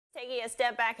Taking a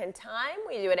step back in time,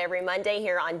 we do it every Monday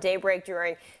here on Daybreak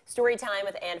during Story Time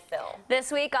with Ann Phil.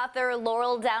 This week, author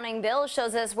Laurel Downing Bill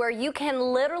shows us where you can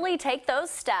literally take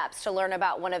those steps to learn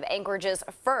about one of Anchorage's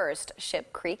first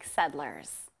Ship Creek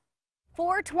settlers.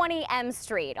 420 M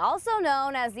Street, also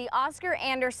known as the Oscar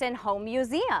Anderson Home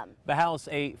Museum. The house,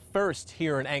 a first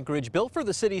here in Anchorage, built for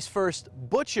the city's first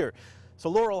butcher. So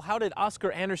Laurel, how did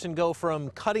Oscar Anderson go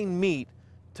from cutting meat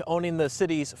to owning the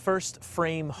city's first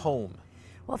frame home?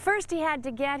 Well, first he had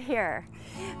to get here.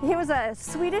 He was a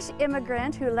Swedish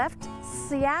immigrant who left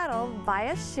Seattle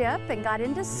via ship and got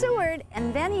into Seward,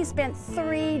 and then he spent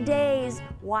 3 days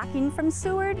walking from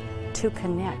Seward to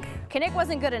Knik. Knik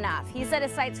wasn't good enough. He set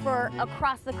his sights for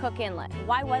across the Cook Inlet.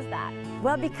 Why was that?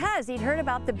 Well, because he'd heard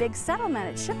about the big settlement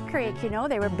at Ship Creek. You know,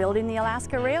 they were building the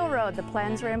Alaska Railroad. The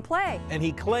plans were in play. And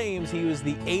he claims he was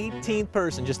the 18th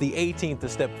person, just the 18th to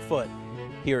step foot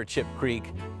here at Ship Creek.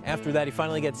 After that, he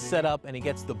finally gets set up and he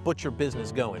gets the butcher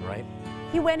business going, right?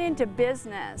 He went into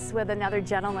business with another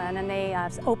gentleman, and they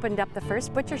opened up the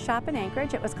first butcher shop in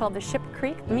Anchorage. It was called the Ship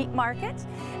Creek Meat Market,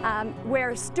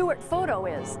 where Stewart Photo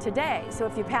is today. So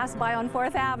if you pass by on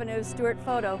 4th Avenue, Stewart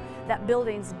Photo, that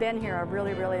building's been here a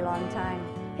really, really long time.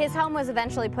 His home was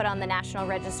eventually put on the National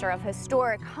Register of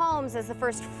Historic Homes as the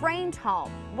first framed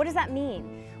home. What does that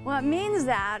mean? Well, it means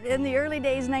that in the early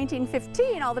days,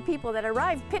 1915, all the people that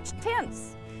arrived pitched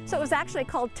tents. So it was actually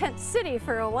called Tent City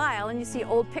for a while, and you see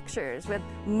old pictures with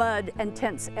mud and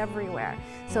tents everywhere.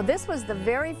 So this was the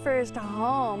very first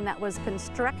home that was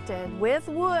constructed with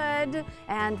wood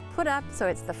and put up, so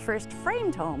it's the first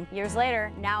framed home. Years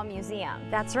later, now a museum.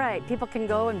 That's right. People can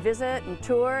go and visit and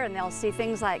tour, and they'll see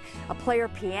things like a player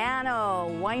piano,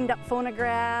 wind-up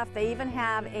phonograph. They even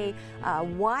have a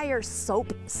wire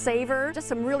soap saver. Just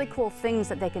some really cool things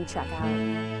that they can check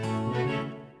out.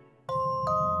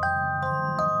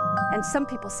 And some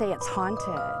people say it's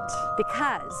haunted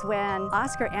because when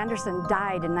Oscar Anderson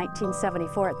died in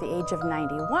 1974 at the age of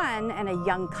 91 and a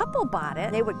young couple bought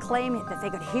it, they would claim that they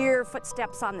could hear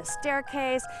footsteps on the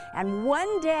staircase. And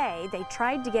one day they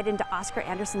tried to get into Oscar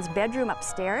Anderson's bedroom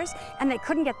upstairs and they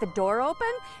couldn't get the door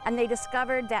open, and they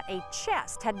discovered that a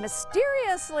chest had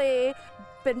mysteriously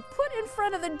been put in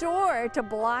front of the door to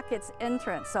block its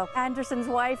entrance. So Anderson's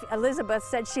wife, Elizabeth,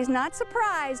 said she's not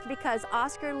surprised because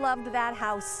Oscar loved that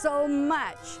house so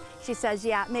much. She says,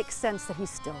 yeah, it makes sense that he's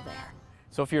still there.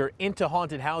 So if you're into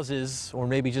haunted houses or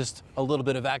maybe just a little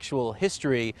bit of actual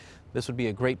history, this would be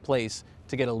a great place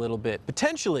to get a little bit,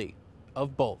 potentially,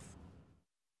 of both.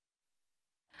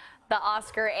 The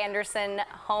Oscar Anderson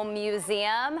Home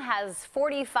Museum has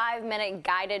 45-minute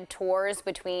guided tours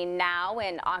between now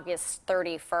and August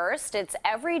 31st. It's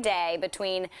every day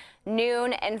between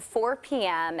noon and 4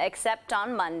 p.m. except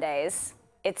on Mondays.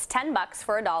 It's $10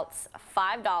 for adults,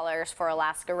 $5 for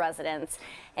Alaska residents,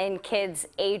 and kids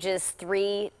ages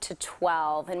 3 to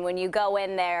 12. And when you go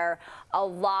in there, a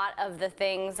lot of the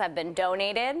things have been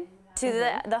donated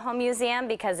to the home museum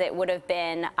because it would have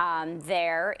been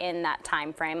there in that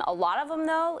time frame. A lot of them,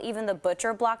 though, even the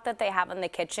butcher block that they have in the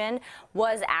kitchen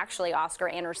was actually Oscar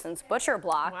Anderson's butcher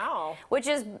block. Wow. Which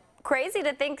is crazy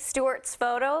to think Stewart's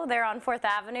Photo there on 4th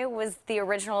Avenue was the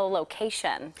original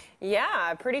location.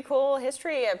 Yeah, pretty cool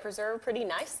history preserved pretty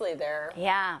nicely there.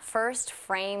 Yeah, first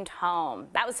framed home.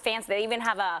 That was fancy. They even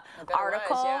have a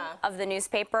article of the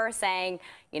newspaper saying,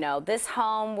 you know, this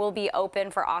home will be open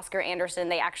for Oscar Anderson.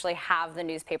 They actually have the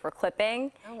newspaper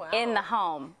clipping in the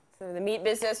home. So the meat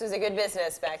business was a good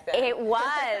business back then. It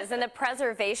was, and the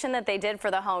preservation that they did for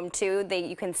the home too.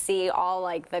 You can see all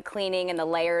like the cleaning and the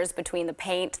layers between the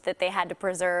paint that they had to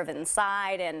preserve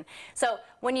inside. And so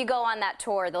when you go on that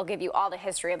tour, they'll give you all the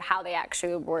history of how they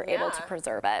actually were able to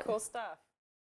preserve it. Cool stuff.